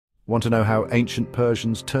Want to know how ancient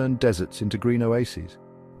Persians turned deserts into green oases?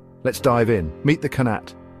 Let's dive in. Meet the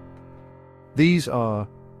Qanat. These are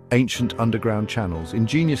ancient underground channels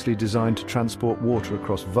ingeniously designed to transport water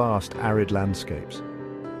across vast, arid landscapes.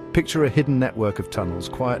 Picture a hidden network of tunnels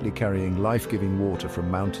quietly carrying life-giving water from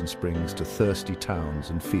mountain springs to thirsty towns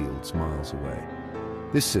and fields miles away.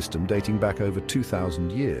 This system, dating back over 2,000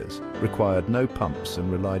 years, required no pumps and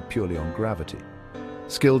relied purely on gravity.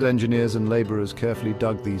 Skilled engineers and laborers carefully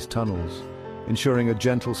dug these tunnels, ensuring a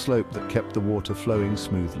gentle slope that kept the water flowing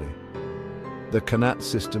smoothly. The Qanat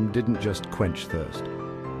system didn't just quench thirst.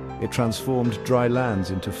 It transformed dry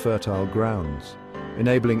lands into fertile grounds,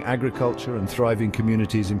 enabling agriculture and thriving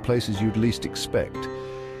communities in places you'd least expect.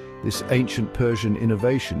 This ancient Persian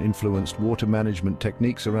innovation influenced water management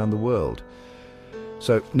techniques around the world.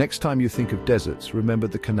 So, next time you think of deserts, remember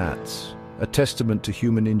the Qanats, a testament to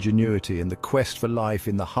human ingenuity and the quest for life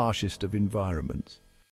in the harshest of environments.